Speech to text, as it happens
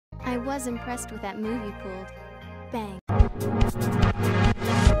I was impressed with that move you pulled. Bang.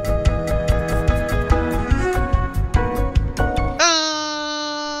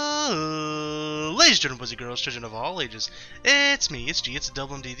 Ladies and gentlemen, boys and girls, children of all ages, it's me, it's G, it's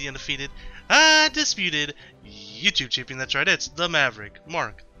Double MD, the undefeated, undisputed YouTube champion. That's right, it's the Maverick,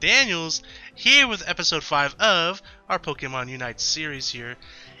 Mark Daniels, here with episode 5 of our Pokemon Unite series here.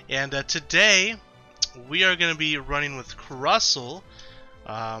 And today, we are going to be running with Crustle.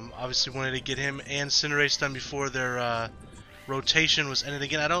 Obviously wanted to get him and Cinderace done before their rotation was ended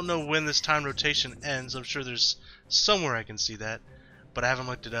again. I don't know when this time rotation ends. I'm sure there's somewhere I can see that, but I haven't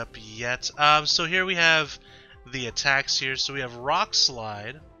looked it up yet. So here we have the attacks here. So we have Rock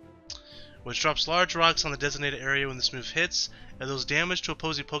Slide, which drops large rocks on the designated area when this move hits, and those damage to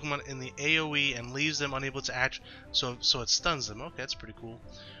opposing Pokemon in the AoE and leaves them unable to act, so it stuns them. Okay, that's pretty cool.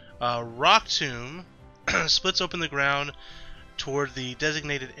 Rock Tomb splits open the ground toward the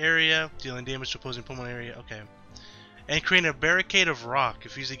designated area, dealing damage to opposing Pokemon area. Okay. And creating a barricade of rock.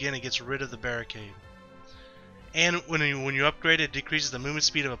 If used again, it gets rid of the barricade. And when you upgrade it, it decreases the movement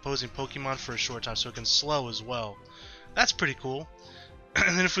speed of opposing Pokemon for a short time, so it can slow as well. That's pretty cool.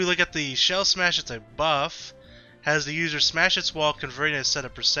 And then if we look at the Shell Smash, it's a buff. Has the user smash its wall, converting a set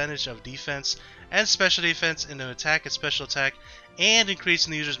of percentage of defense and special defense into attack and special attack, and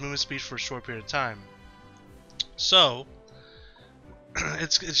increasing the user's movement speed for a short period of time. So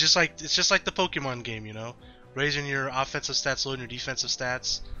it's just like the Pokemon game, you know, raising your offensive stats, lowering your defensive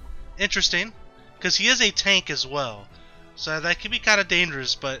stats. Interesting, because he is a tank as well, so that could be kind of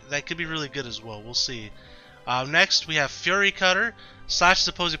dangerous, but that could be really good as well. We'll see. Next we have Fury Cutter. Slashes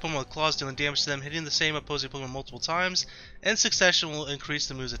opposing Pokemon with claws, dealing damage to them. Hitting the same opposing Pokemon multiple times in succession will increase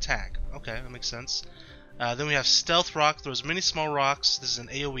the move's attack. Okay, that makes sense. Then we have Stealth Rock. Throws many small rocks. This is an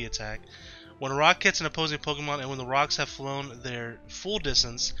AoE attack. When a rock hits an opposing Pokemon and when the rocks have flown their full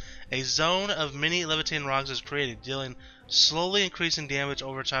distance, a zone of many levitating rocks is created, dealing slowly increasing damage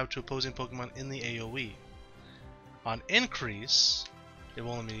over time to opposing Pokemon in the AoE. On increase, it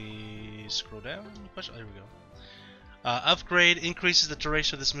won't let me scroll down. Oh, there we go. Upgrade increases the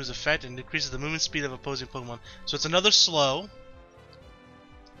duration of this move's effect and decreases the movement speed of opposing Pokemon. So it's another slow.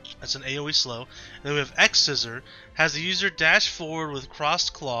 That's an AoE slow. And then we have X Scissor. Has the user dash forward with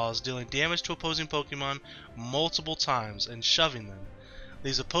crossed claws, dealing damage to opposing Pokemon multiple times and shoving them.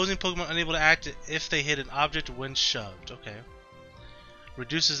 Leaves opposing Pokemon unable to act if they hit an object when shoved. Okay.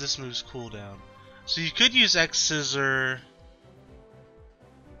 Reduces this move's cooldown. So you could use X Scissor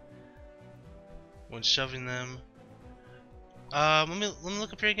when shoving them. Let me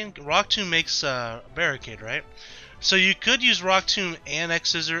look up here again. Rock Tomb makes a barricade, right? So you could use Rock Tomb and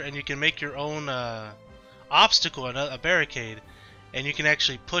X Scissor, and you can make your own obstacle and a barricade, and you can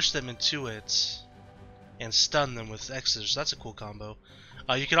actually push them into it and stun them with X Scissor. So that's a cool combo.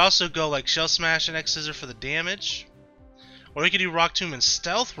 You could also go like Shell Smash and X Scissor for the damage, or you could do Rock Tomb and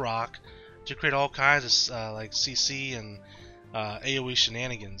Stealth Rock to create all kinds of like CC and AoE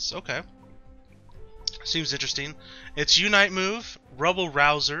shenanigans. Okay. Seems interesting. Its Unite move, Rubble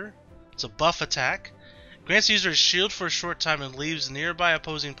Rouser. It's a buff attack. Grants the user a shield for a short time and leaves nearby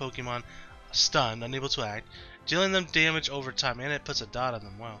opposing Pokemon stunned, unable to act, dealing them damage over time, and it puts a dot on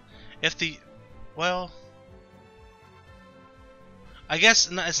them. Wow. If the... well... I guess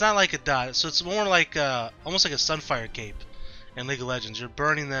it's not like a dot, so it's more like almost like a Sunfire Cape in League of Legends. You're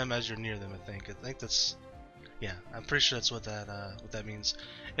burning them as you're near them, I think that's... yeah, I'm pretty sure that's what that means.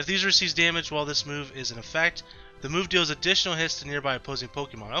 If the user receives damage while this move is in effect, the move deals additional hits to nearby opposing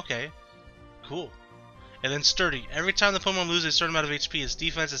Pokemon. Okay, cool. And then Sturdy. Every time the Pokemon loses a certain amount of HP, its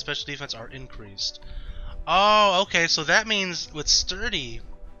defense and special defense are increased. Oh, okay, so that means with Sturdy,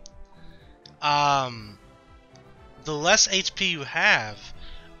 the less HP you have,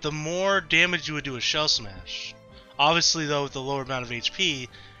 the more damage you would do with Shell Smash. Obviously, though, with the lower amount of HP,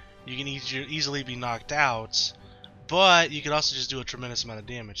 you can easily be knocked out, but you can also just do a tremendous amount of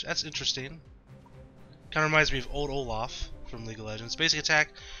damage. That's interesting. Kind of reminds me of old Olaf from League of Legends. Basic attack,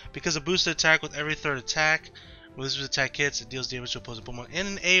 because a boosted attack with every third attack. When this attack hits, it deals damage to opposing Pokemon. In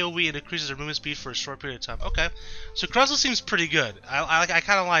an AoE, it increases their movement speed for a short period of time. Okay, so Crustle seems pretty good. I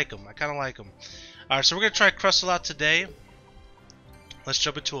kind of like him. Alright, so we're going to try Crustle out today. Let's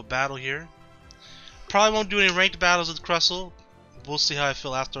jump into a battle here. Probably won't do any ranked battles with Crustle. We'll see how I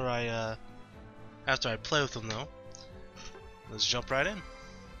feel after I play with them, though. Let's jump right in.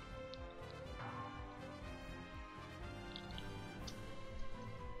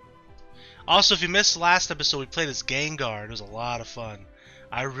 Also, if you missed last episode, we played as Gengar. It was a lot of fun.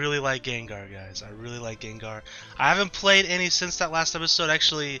 I really like Gengar, guys. I really like Gengar. I haven't played any since that last episode.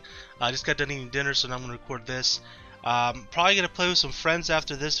 Actually, I just got done eating dinner, so now I'm going to record this. Probably gonna play with some friends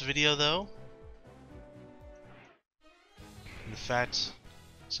after this video though. In fact,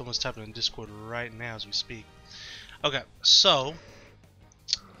 someone's typing in Discord right now as we speak. Okay, so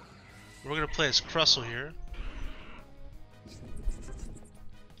we're gonna play as Crustle here.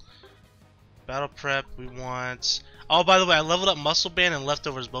 Battle prep, we want... Oh, by the way, I leveled up Muscle Band and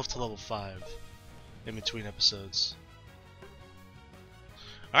Leftovers both to level 5 in between episodes.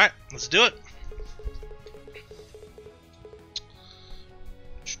 Alright, let's do it!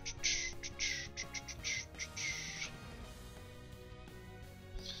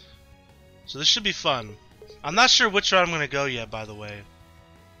 So this should be fun. I'm not sure which route I'm going to go yet, by the way.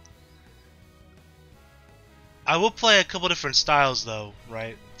 I will play a couple different styles though,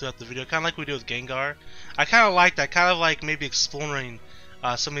 right, throughout the video, kind of like we do with Gengar. I kind of like that, kind of like maybe exploring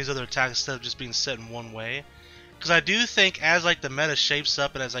some of these other attacks instead of just being set in one way. Because I do think as like the meta shapes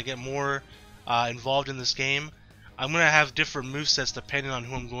up and as I get more involved in this game, I'm going to have different movesets depending on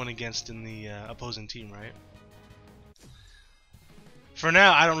who I'm going against in the opposing team, right? For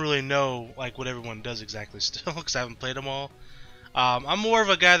now, I don't really know like what everyone does exactly still, because I haven't played them all. I'm more of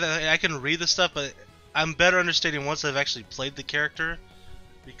a guy that I can read the stuff, but I'm better understanding once I've actually played the character,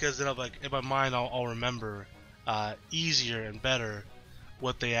 because then I'll, like, in my mind I'll remember easier and better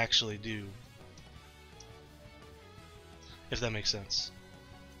what they actually do, if that makes sense.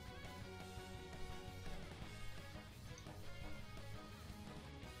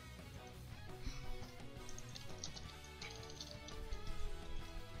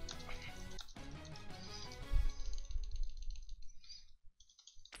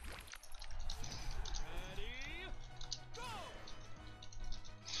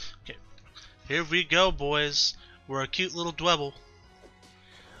 Here we go, boys. We're a cute little Dwebble.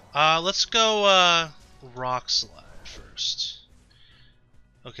 Let's go Rock Slide first.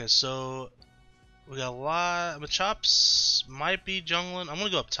 Okay, so we got a lot. Machops might be jungling. I'm gonna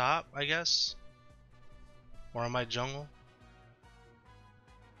go up top, I guess. Or I might jungle.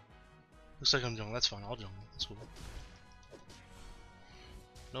 Looks like I'm jungle. That's fine. I'll jungle. That's cool.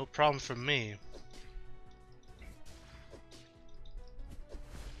 No problem for me.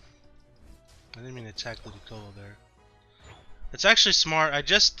 I didn't mean to attack Ludicolo there. It's actually smart. I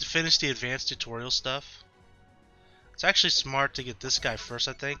just finished the advanced tutorial stuff. It's actually smart to get this guy first,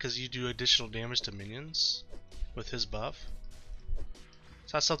 I think, because you do additional damage to minions with his buff.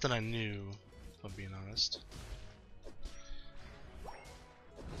 It's not something I knew, if I'm being honest.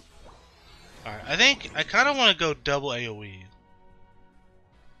 Alright, I think I kind of want to go double AoE.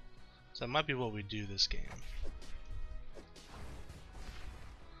 So that might be what we do this game.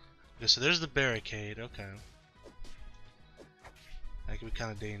 Okay, so there's the barricade, okay. That could be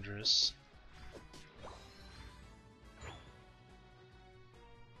kind of dangerous.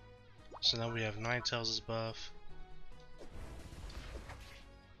 So now we have Ninetales' buff.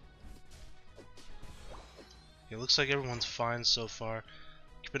 It looks like everyone's fine so far.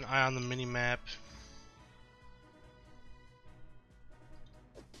 Keep an eye on the mini-map.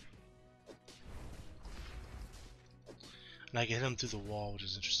 And I can hit him through the wall, which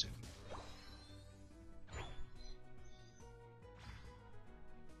is interesting.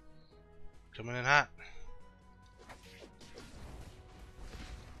 Coming in hot.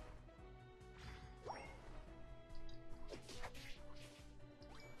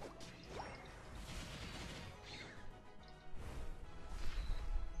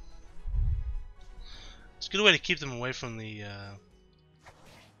 It's a good way to keep them away from the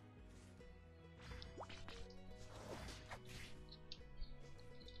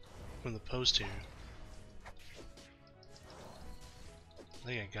post here. I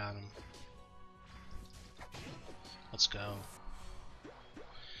think I got him. Let's go.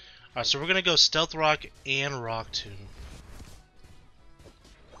 Alright, so we're gonna go Stealth Rock and Rock Tomb.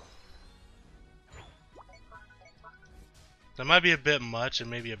 That might be a bit much and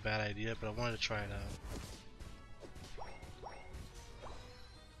maybe a bad idea, but I wanted to try it out.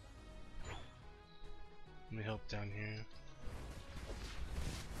 Let me help down here.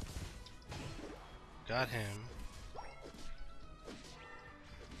 Got him.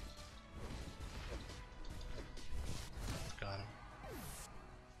 Got him.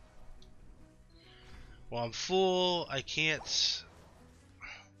 Well, I'm full. I can't.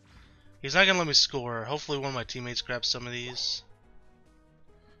 He's not gonna let me score. Hopefully one of my teammates grabs some of these.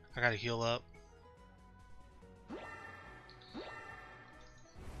 I gotta heal up.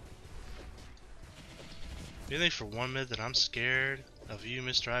 You think for 1 minute that I'm scared of you,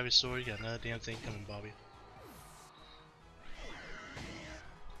 Mr. Ivysaur? You got another damn thing coming, Bobby.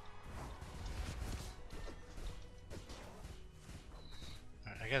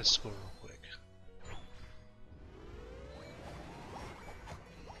 Alright, I gotta score real quick.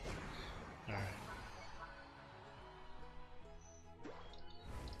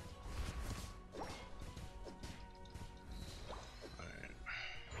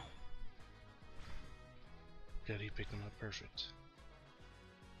 Good, he picked him up. Perfect.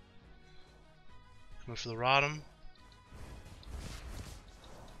 Coming for the Rotom.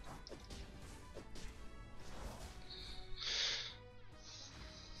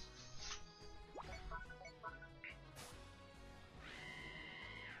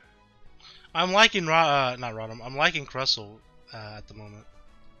 I'm liking not Rotom. I'm liking Crustle at the moment.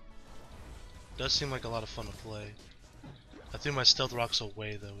 Does seem like a lot of fun to play. I threw my Stealth Rocks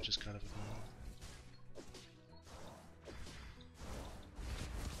away though, which is kind of annoying.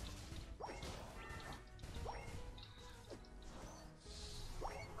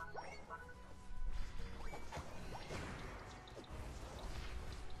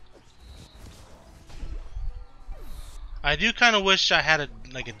 I do kind of wish I had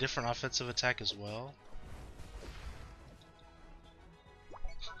like a different offensive attack as well.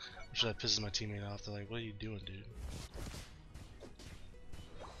 I'm sure that pisses my teammate off. They're like, "What are you doing, dude?"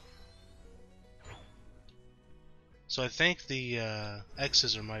 So I think the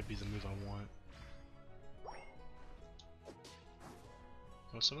X-Scissor might be the move I want.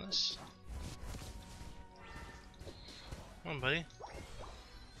 Want some of this? Come on, buddy.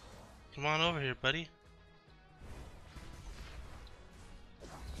 Come on over here, buddy.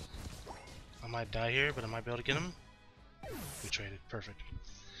 I might die here, but I might be able to get him. We traded. Perfect.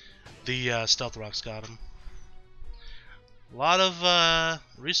 The Stealth Rocks got him. A lot of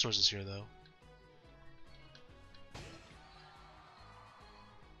resources here, though.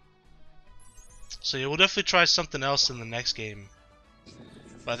 So yeah, we'll definitely try something else in the next game.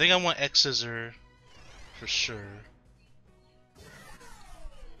 But I think I want X-Scissor for sure.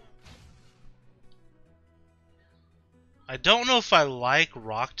 I don't know if I like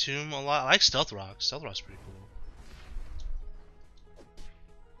Rock Tomb a lot. I like Stealth Rocks. Stealth Rock's pretty cool.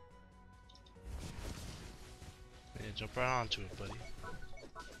 Yeah, jump right onto it, buddy.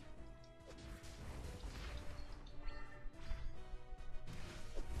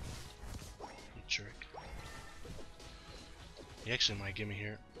 You jerk. He actually might get me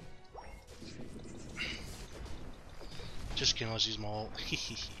here. Just kidding, I'll use my ult.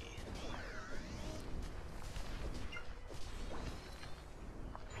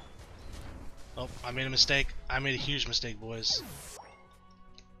 Oh, I made a mistake. I made a huge mistake, boys.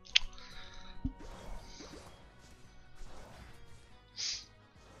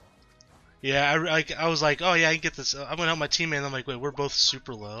 Yeah, I was like, oh yeah, I can get this. I'm gonna help my teammate. And I'm like, wait, we're both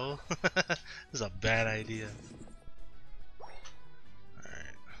super low. This is a bad idea.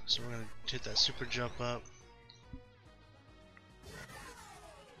 Alright, so we're gonna hit that super jump up.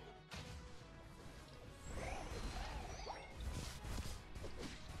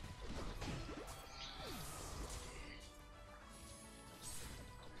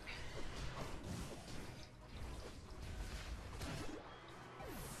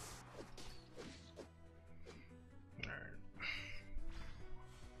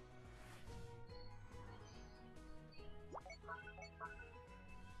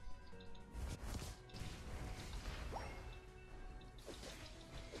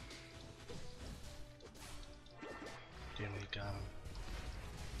 Got him.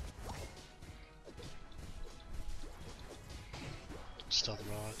 Stealth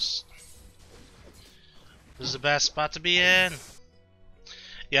Rocks. This is the best spot to be in.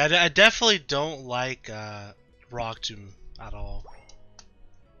 Yeah, I definitely don't like Rock Tomb at all.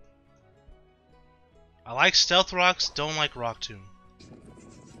 I like Stealth Rocks, don't like Rock Tomb.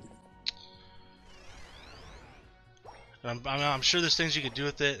 I'm sure there's things you could do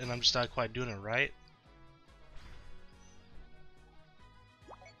with it, and I'm just not quite doing it right.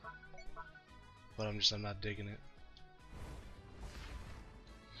 But I'm not digging it.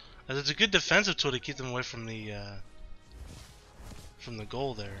 As it's a good defensive tool to keep them away from the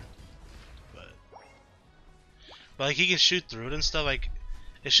goal there. But like he can shoot through it and stuff. Like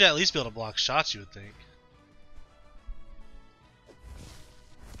it should at least be able to block shots, you would think.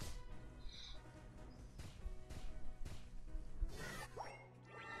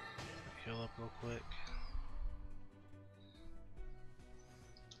 Heal up real quick.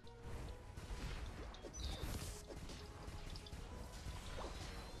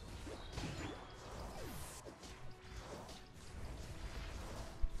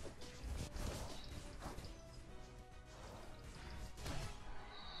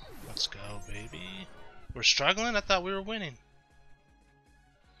 Let's go, baby. We're struggling? I thought we were winning.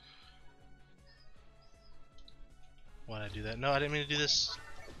 Why'd I do that? No, I didn't mean to do this.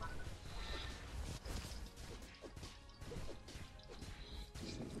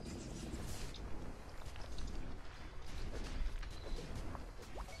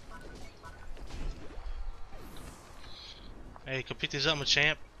 Hey, come pick these up, my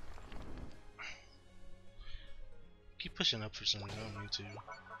champ. action up for some reason. I don't need to.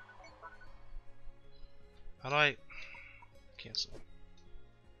 How do I cancel?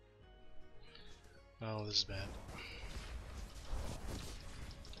 Oh, this is bad.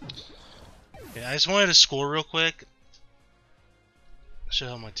 Yeah, I just wanted to score real quick. Should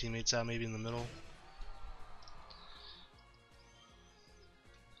help my teammates out maybe in the middle.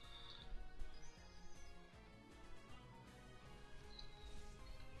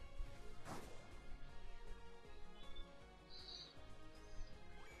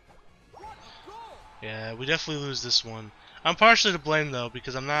 Yeah, we definitely lose this one. I'm partially to blame though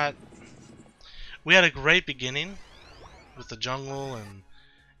because I'm not. We had a great beginning with the jungle and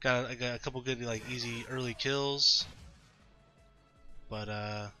got a couple good like easy early kills, but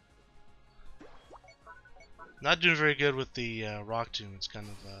not doing very good with the rock tomb. It's kind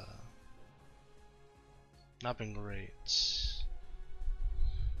of not been great.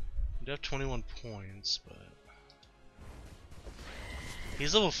 We do have 21 points, but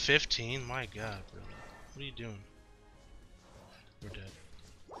he's level 15. My God, bro, what are you doing? We're dead.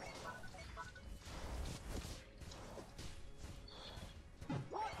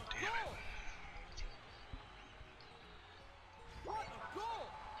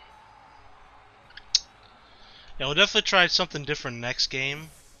 Yeah, we'll definitely try something different next game.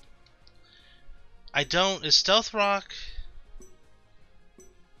 Is Stealth Rock...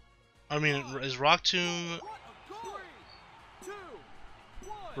 I mean, is Rock Tomb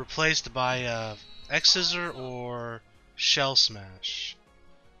replaced by X Scissor or Shell Smash?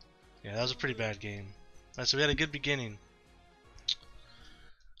 Yeah, that was a pretty bad game. Alright, so we had a good beginning.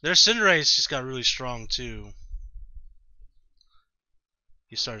 Their Cinderace just got really strong too.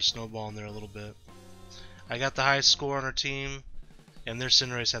 He started snowballing there a little bit. I got the highest score on our team, and their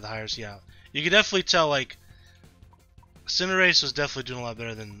Cinderace had the highest. Yeah, you could definitely tell like Cinderace was definitely doing a lot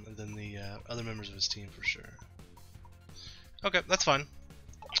better than the other members of his team for sure. Okay, that's fine.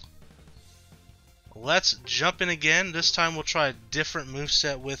 Let's jump in again. This time we'll try a different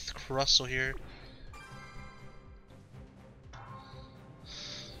moveset with Crustle here.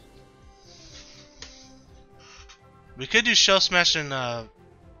 We could do Shell Smash and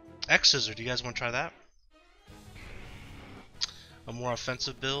X Scissor. Do you guys want to try that? A more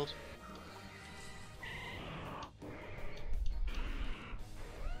offensive build.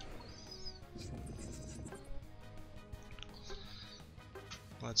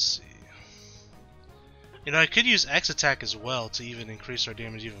 Let's see. You know, I could use X Attack as well to even increase our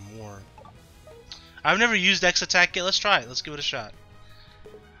damage even more. I've never used X Attack yet. Let's try it. Let's give it a shot.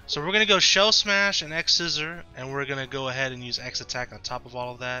 So we're going to go Shell Smash and X Scissor, and we're going to go ahead and use X Attack on top of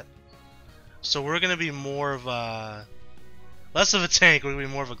all of that. So we're going to be more of a... less of a tank, we're going to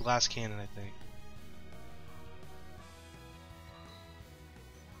be more of a glass cannon, I think.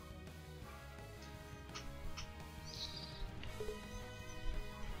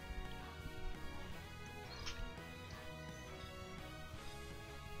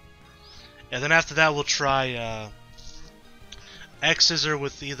 And then after that we'll try X Scissor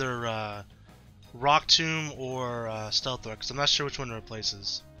with either Rock Tomb or Stealth Rock, because I'm not sure which one it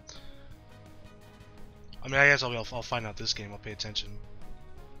replaces. I mean, I guess I'll find out this game. I'll pay attention.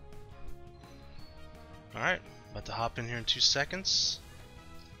 Alright, about to hop in here in 2 seconds.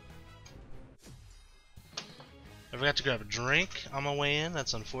 I forgot to grab a drink on my way in.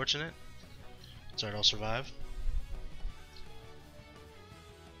 That's unfortunate. It's alright, I'll survive.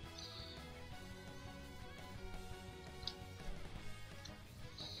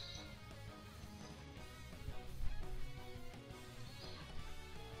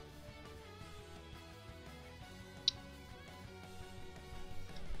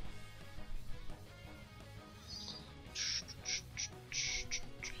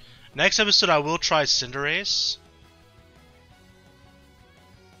 Next episode I will try Cinderace.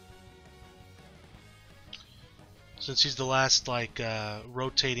 Since he's the last like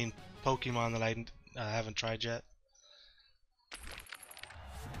rotating Pokemon that I haven't tried yet.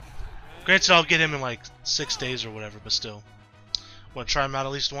 Granted, I'll get him in like 6 days or whatever, but still. Want to try him out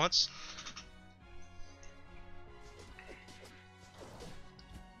at least once?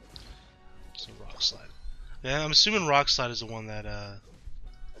 So Rock Slide. Yeah, I'm assuming Rock Slide is the one that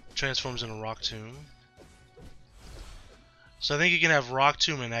transforms into Rock Tomb. So I think you can have Rock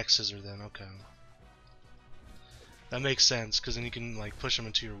Tomb and X Scissor then. Okay. That makes sense because then you can like push them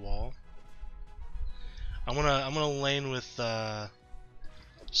into your wall. I'm gonna lane with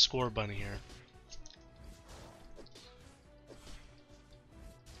Score Bunny here.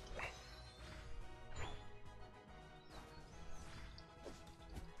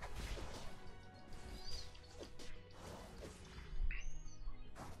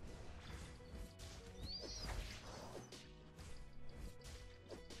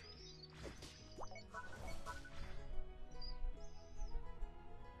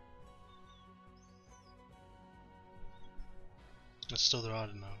 that's still there, I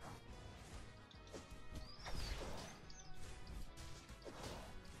don't know.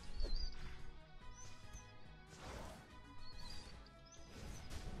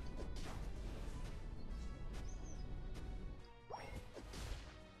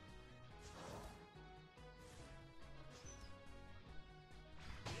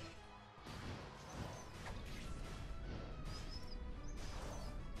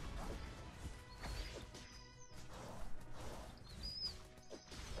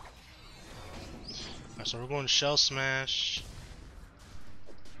 Alright, so we're going Shell Smash.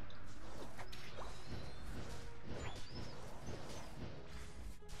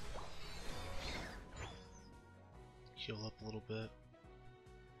 Heal up a little bit.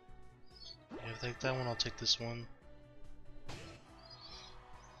 Yeah, if I take that one, I'll take this one.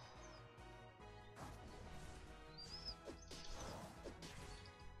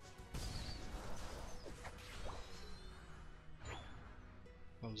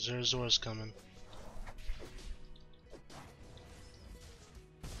 Oh, Zerazora's coming.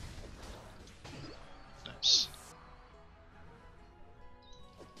 Nice.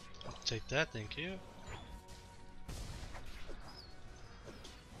 I'll take that, thank you.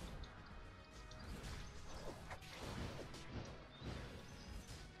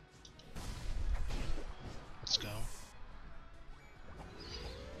 Let's go.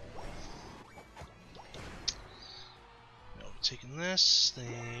 No, taking this,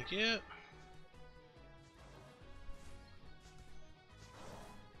 thank you.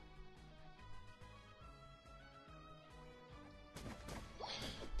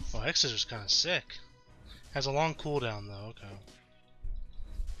 Oh, X-Scissor's kind of sick. Has a long cooldown though, okay.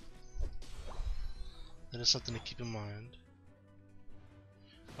 That is something to keep in mind.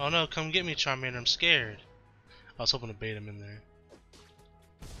 Oh no, come get me, Charmander, I'm scared. I was hoping to bait him in there.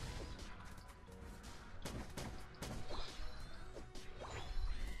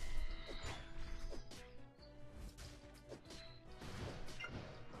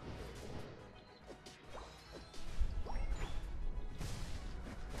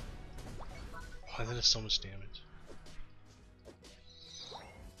 Oh, that is so much damage.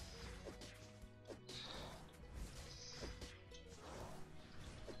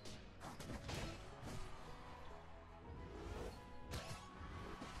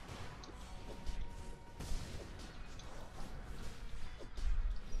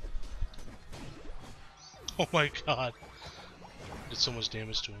 Oh my god. Did so much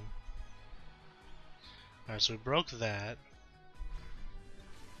damage to him. Alright, so we broke that.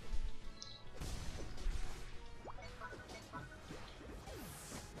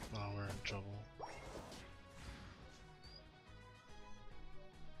 Oh, we're in trouble.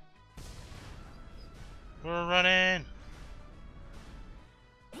 We're running!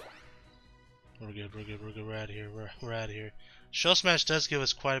 We're good, we're good, we're good, we're out of here, we're out of here. Shell Smash does give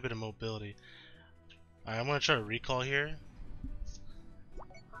us quite a bit of mobility. Alright, I'm gonna try to recall here.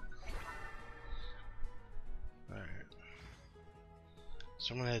 Alright.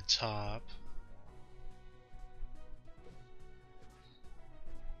 So I'm gonna head top.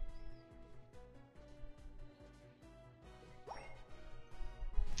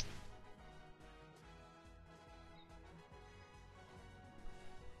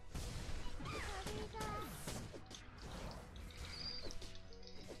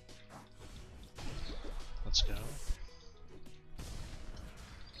 Let's go.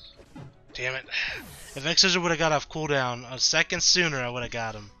 Damn it. If X-Scissor would have got off cooldown a second sooner, I would have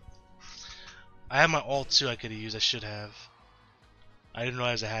got him. I have my ult too I could have used. I should have. I didn't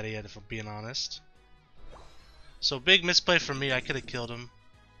realize I had it yet, if I'm being honest. So big misplay for me. I could have killed him.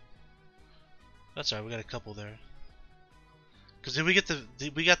 That's alright. We got a couple there. Cause did we get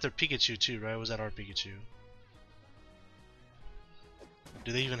we got their Pikachu too, right? Or was that our Pikachu?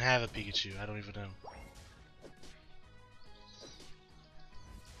 Do they even have a Pikachu? I don't even know.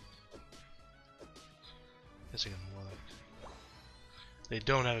 Guess I can look. They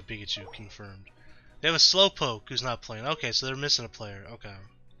don't have a Pikachu, confirmed. They have a Slowpoke who's not playing. Okay, so they're missing a player. Okay.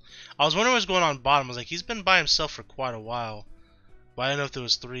 I was wondering what's going on bottom. I was like, he's been by himself for quite a while. But I didn't know if there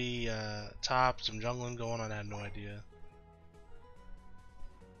was three top, some jungling going on. I had no idea.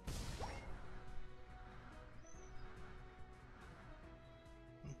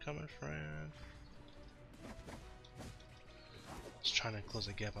 I'm coming, friend. Just trying to close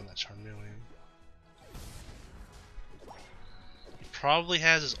the gap on that Charmeleon. He probably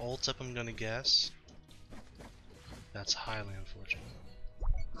has his ult up, I'm gonna guess. That's highly unfortunate.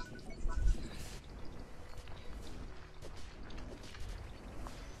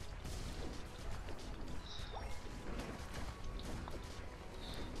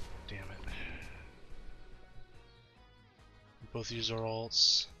 Both use our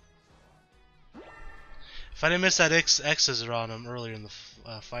ults. If I didn't miss that X scissor on him earlier in the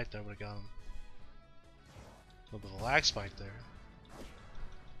fight, there, I would have got him. A little bit of a lag spike there.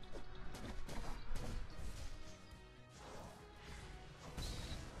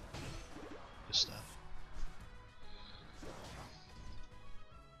 Good stuff.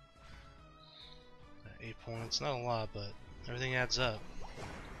 At 8 points, not a lot, but everything adds up.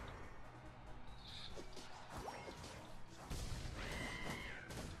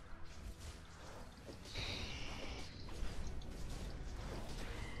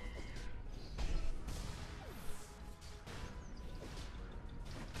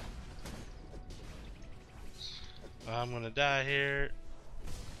 I'm gonna die here.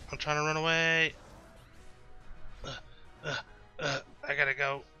 I'm trying to run away. I gotta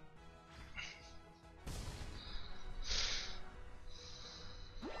go.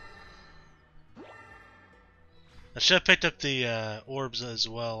 I should have picked up the orbs as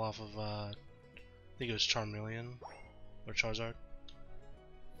well off of, I think it was Charmeleon or Charizard.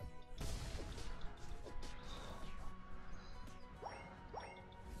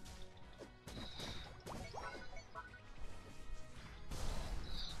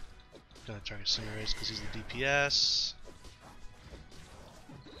 Gonna target Cinderace because he's the DPS.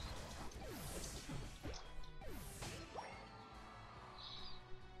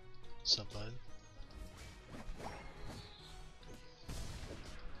 What's up, bud?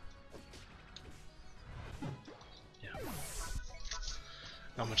 Yeah.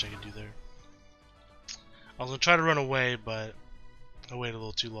 Not much I can do there. I was gonna try to run away, but I waited a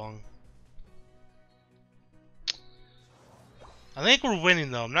little too long. I think we're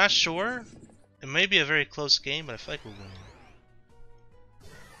winning though, I'm not sure. It may be a very close game, but I feel like we're winning.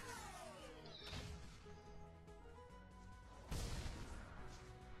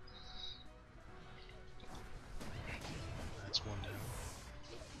 That's one down.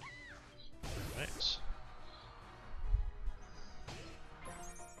 Alright.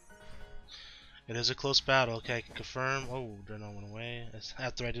 It is a close battle, okay, I can confirm. Oh, Dreadnought went away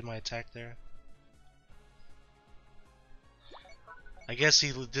after I did my attack there. I guess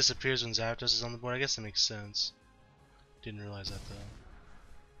he disappears when Zapdos is on the board. I guess that makes sense. Didn't realize that though.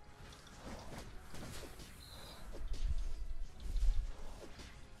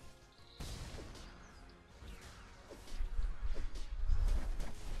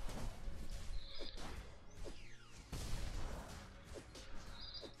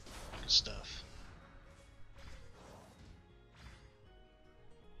 Good stuff.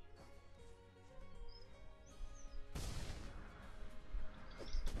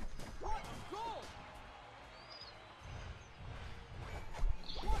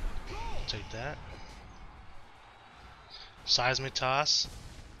 Take that. Seismitoss.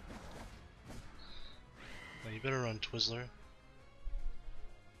 Well, you better run, Twizzler.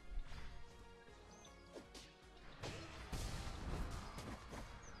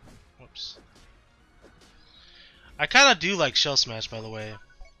 Whoops. I kind of do like Shell Smash, by the way.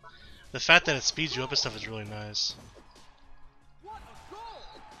 The fact that it speeds you up and stuff is really nice.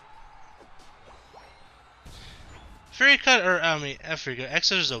 Fury Cut, or I mean, Fury Cut.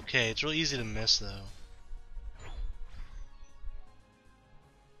 Exit is okay. It's really easy to miss though.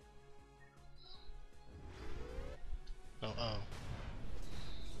 Oh.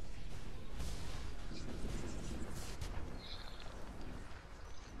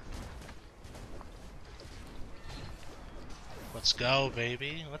 Let's go,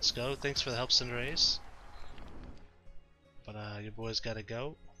 baby. Let's go. Thanks for the help, Cinderace. But your boy's gotta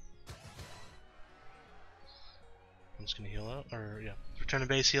go. I'm just gonna heal up, or yeah, return to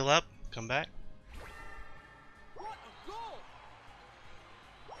base, heal up, come back.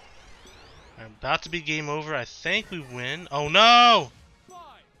 I'm about to be game over. I think we win. Oh no!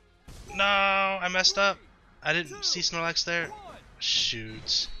 No, I messed up. I didn't see Snorlax there.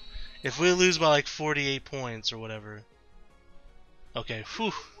 Shoot. If we lose by like 48 points or whatever. Okay,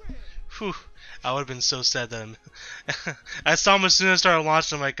 whew. Whew. I would have been so sad then. I saw him as soon as I started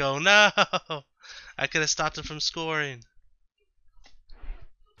launching. I'm like, oh no! I could have stopped him from scoring.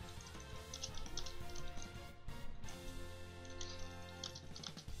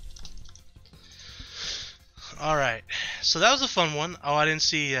 Alright, so that was a fun one. Oh, I didn't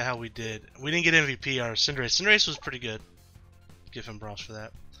see how we did. We didn't get MVP. Our Cinderace. Cinderace was pretty good. Give him props for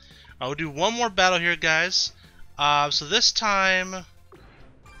that. We'll do one more battle here, guys. So this time...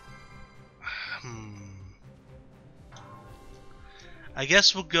 I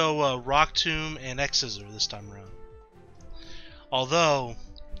guess we'll go Rock Tomb and X Scissor this time around. Although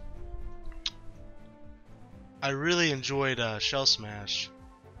I really enjoyed Shell Smash.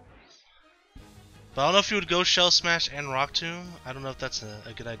 But I don't know if you would go Shell Smash and Rock Tomb. I don't know if that's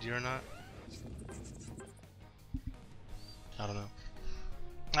a good idea or not. I don't know.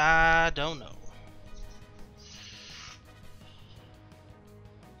 I don't know.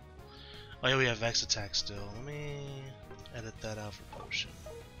 Oh yeah, we have Vex Attack still. Let me edit that out for potion.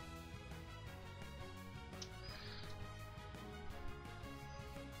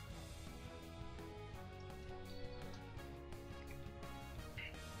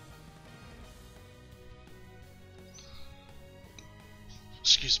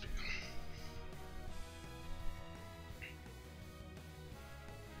 Excuse me.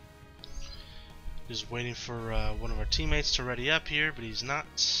 Just waiting for one of our teammates to ready up here, but he's not.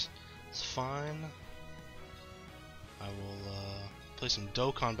 It's fine. I will play some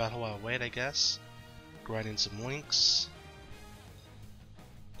Dokkan Battle while I wait, I guess. Grind in some links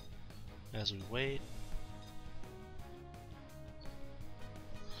as we wait.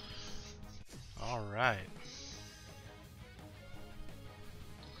 Alright.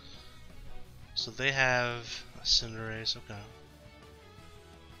 So they have a Cinderace, okay.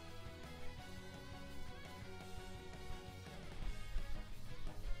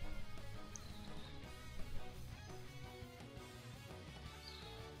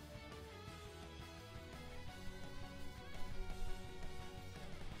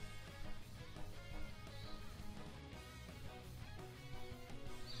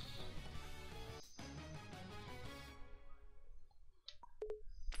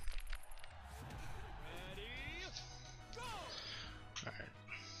 Alright.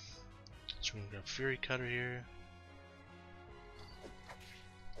 So we're gonna grab Fury Cutter here.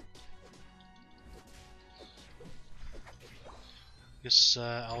 Guess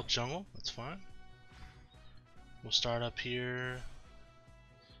I'll jungle, that's fine. We'll start up here.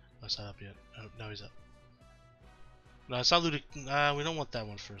 Oh, it's not up yet. Oh, no, he's up. No, it's not looted. We don't want that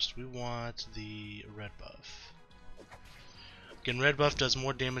one first. We want the red buff. Again, red buff does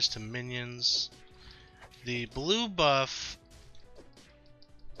more damage to minions. The blue buff,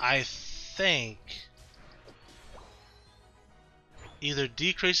 I think, either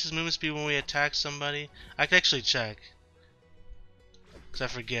decreases movement speed when we attack somebody. I can actually check, cause I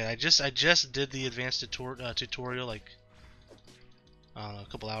forget. I just did the advanced tutorial like I don't know,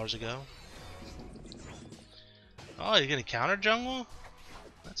 a couple hours ago. Oh, you're gonna counter jungle?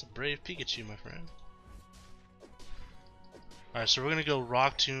 That's a brave Pikachu, my friend. Alright, so we're gonna go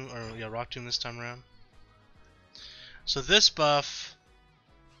Rock Tomb, or yeah, Rock Tomb this time around. So this buff,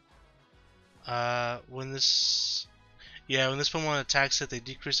 when this Pokemon attacks it, they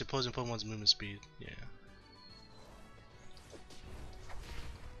decrease the opposing Pokemon's movement speed. Yeah.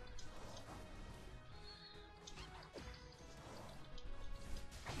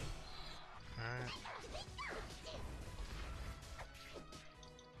 Alright.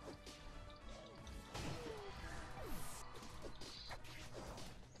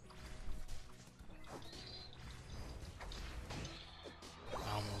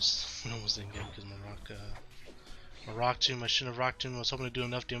 Almost didn't get him because my Rock Tomb. I shouldn't have Rock Tomb. I was hoping to do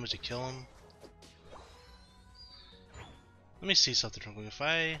enough damage to kill him. Let me see something real quick. If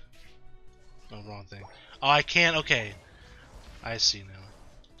I, oh, wrong thing. Oh, I can't. Okay, I see now.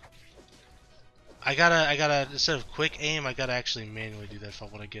 I gotta instead of quick aim, I gotta actually manually do that if I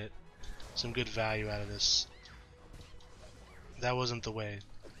want to get some good value out of this. That wasn't the way,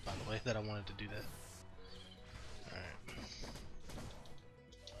 by the way, that I wanted to do that.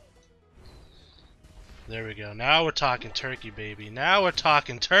 There we go. Now we're talking turkey, baby. Now we're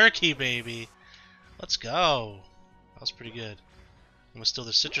talking turkey, baby. Let's go. That was pretty good. I'm gonna steal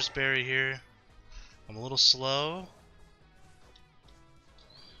the citrus berry here. I'm a little slow.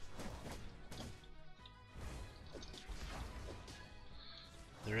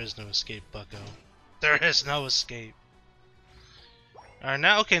 There is no escape, bucko. There is no escape. Alright,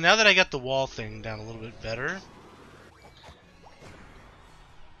 now, okay, now that I got the wall thing down a little bit better.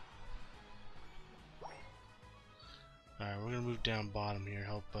 Alright, we're gonna move down bottom here,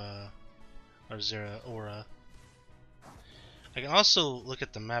 help our Zera Aura. I can also look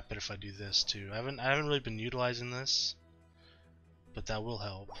at the map better if I do this too. I haven't really been utilizing this, but that will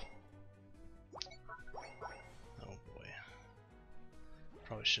help. Oh boy.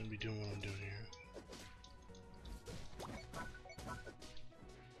 Probably shouldn't be doing what I'm doing here.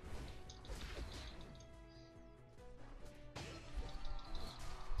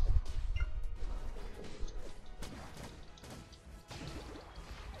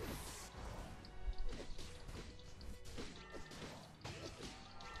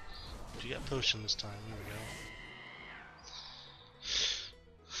 You got potion this time. Here we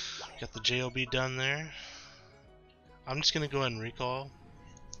go. Got the JOB done there. I'm just gonna go ahead and recall.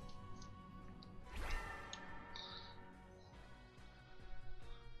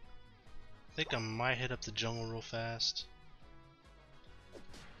 think I might hit up the jungle real fast.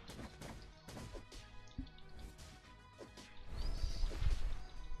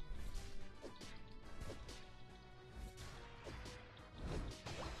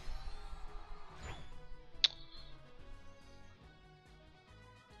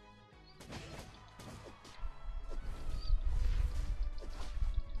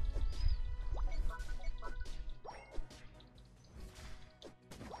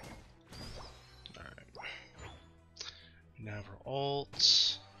 Now for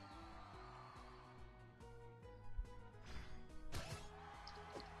ult.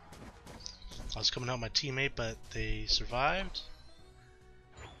 I was coming out my teammate, but they survived.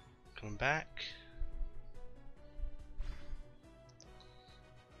 Coming back.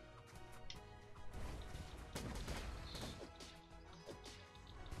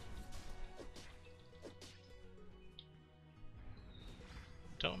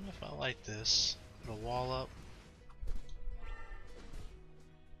 Don't know if I like this. Put a wall up.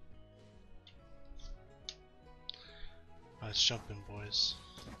 Let's jump in, boys.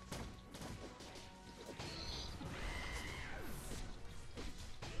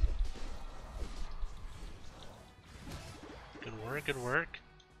 Good work, good work.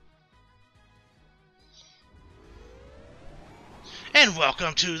 And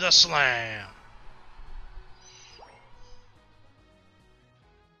welcome to the slam!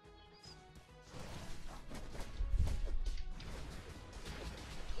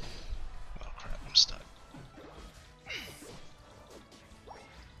 Oh crap, I'm stuck.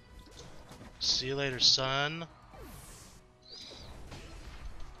 See you later, son.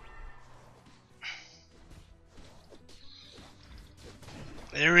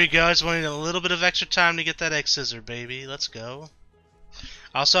 There we go. I just wanted a little bit of extra time to get that X scissor, baby. Let's go.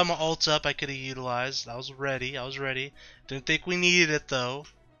 I also have my ult up I could have utilized. I was ready. I was ready. Didn't think we needed it, though.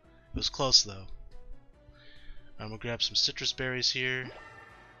 It was close, though. I'm going to grab some citrus berries here.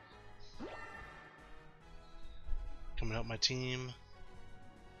 Coming out my team.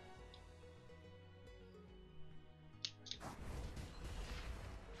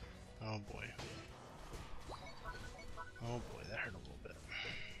 Oh boy. Oh boy, that hurt a little bit.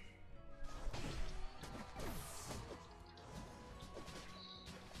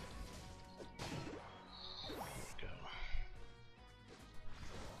 There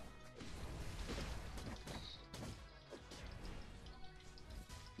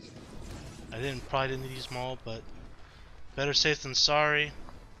we go. Probably didn't use them all, but better safe than sorry.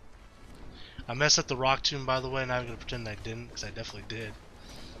 I messed up the rock tomb, by the way, and I'm gonna pretend I didn't, because I definitely did.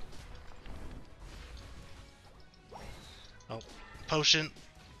 Oh, potion.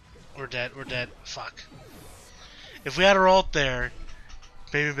 We're dead, we're dead. Fuck. If we had our ult there,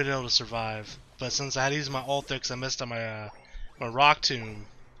 maybe we'd been able to survive. But since I had to use my ult there because I messed up my my rock tomb,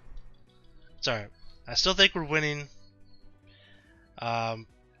 it's alright. I still think we're winning. By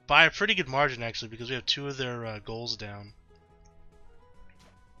a pretty good margin, actually, because we have 2 of their goals down.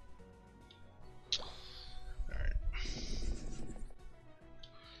 Alright.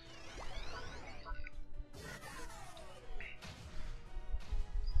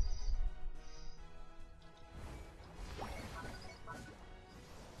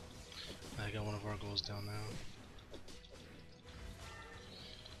 I got one of our goals down now.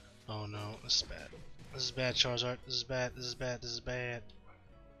 Oh no, this is bad. This is bad, Charizard. This is bad, this is bad, this is bad.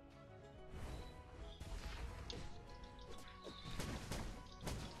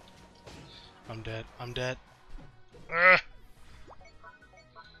 I'm dead. I'm dead. Ugh.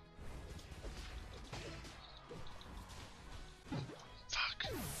 Fuck.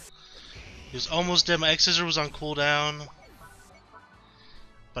 He was almost dead. My X scissor was on cooldown.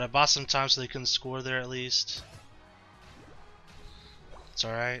 But I bought some time so they couldn't score there at least. It's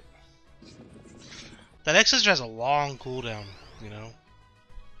alright. That X scissor has a long cooldown, you know.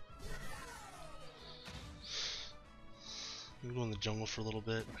 Let me go in the jungle for a little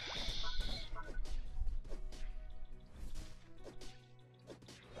bit.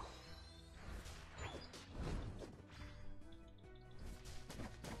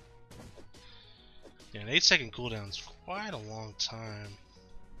 Yeah, an 8-second cooldown is quite a long time.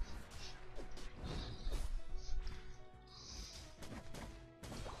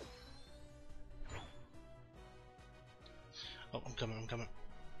 Oh, I'm coming, I'm coming.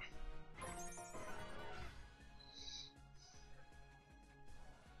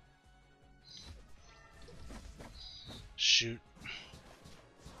 Shoot.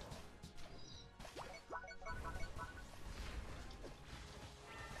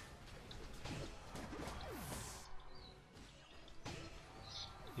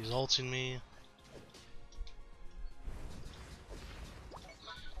 He's ulting me.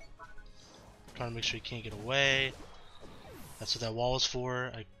 corner, make sure he can't get away. That's what that wall was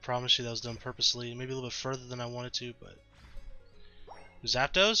for. I promise you that was done purposely. Maybe a little bit further than I wanted to, but...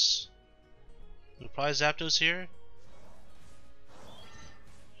 Zapdos? We'll probably Zapdos here.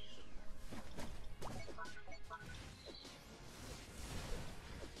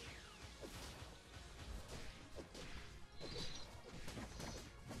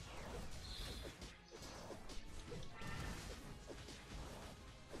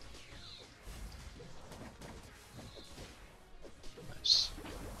 Nice.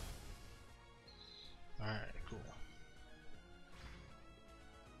 Alright, cool.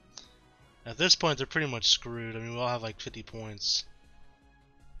 At this point, they're pretty much screwed. I mean, we all have like 50 points.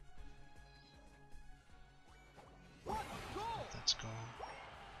 That's gone.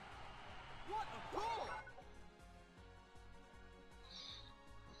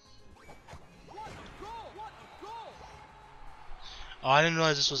 Oh, I didn't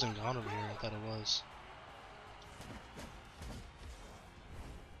realize this wasn't gone over here. I thought it was.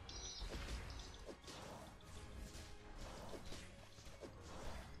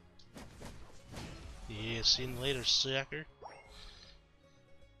 Yeah, see you later, sucker.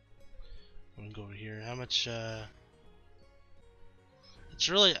 I'm gonna go over here. How much, It's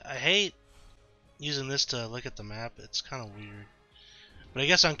really, I hate using this to look at the map. It's kind of weird. But I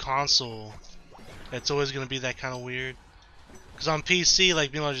guess on console, it's always gonna be that kind of weird. Because on PC,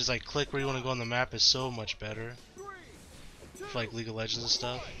 like, being able to just, like, click where you want to go on the map is so much better. For, like, League of Legends and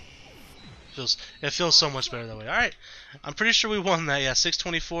stuff. It feels so much better that way. Alright, I'm pretty sure we won that. Yeah,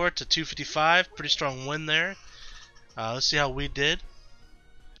 624 to 255. Pretty strong win there. Let's see how we did.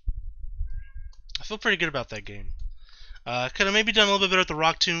 I feel pretty good about that game. Could have maybe done a little bit better with the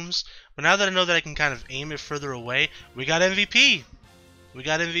rock tombs, but now that I know that I can kind of aim it further away, we got MVP. We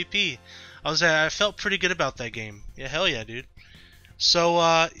got MVP. I felt pretty good about that game. Yeah, hell yeah, dude. So,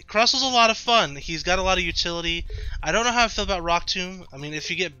 Crustle's a lot of fun. He's got a lot of utility. I don't know how I feel about Rock Tomb. I mean,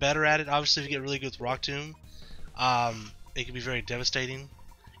 if you get better at it, obviously if you get really good with Rock Tomb, it can be very devastating.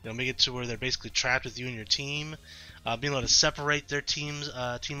 You know, make it to where they're basically trapped with you and your team. Being able to separate their team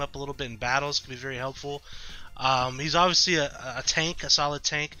up a little bit in battles can be very helpful. He's obviously a tank, a solid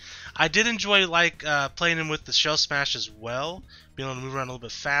tank. I did enjoy playing him with the Shell Smash as well, being able to move around a little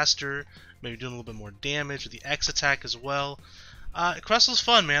bit faster, maybe doing a little bit more damage with the X attack as well. Crustle's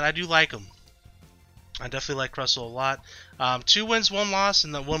fun, man. I do like him. I definitely like Crustle a lot. 2 wins, 1 loss,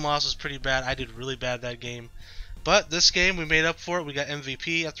 and that 1 loss was pretty bad. I did really bad that game. But this game, we made up for it. We got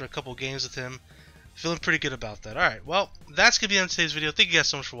MVP after a couple games with him. Feeling pretty good about that. Alright, well, that's going to be the end of today's video. Thank you guys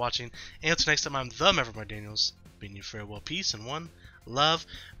so much for watching. And until next time, I'm the Maverick Daniels. Bidding you farewell, peace, and one love.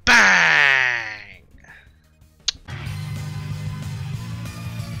 Bang!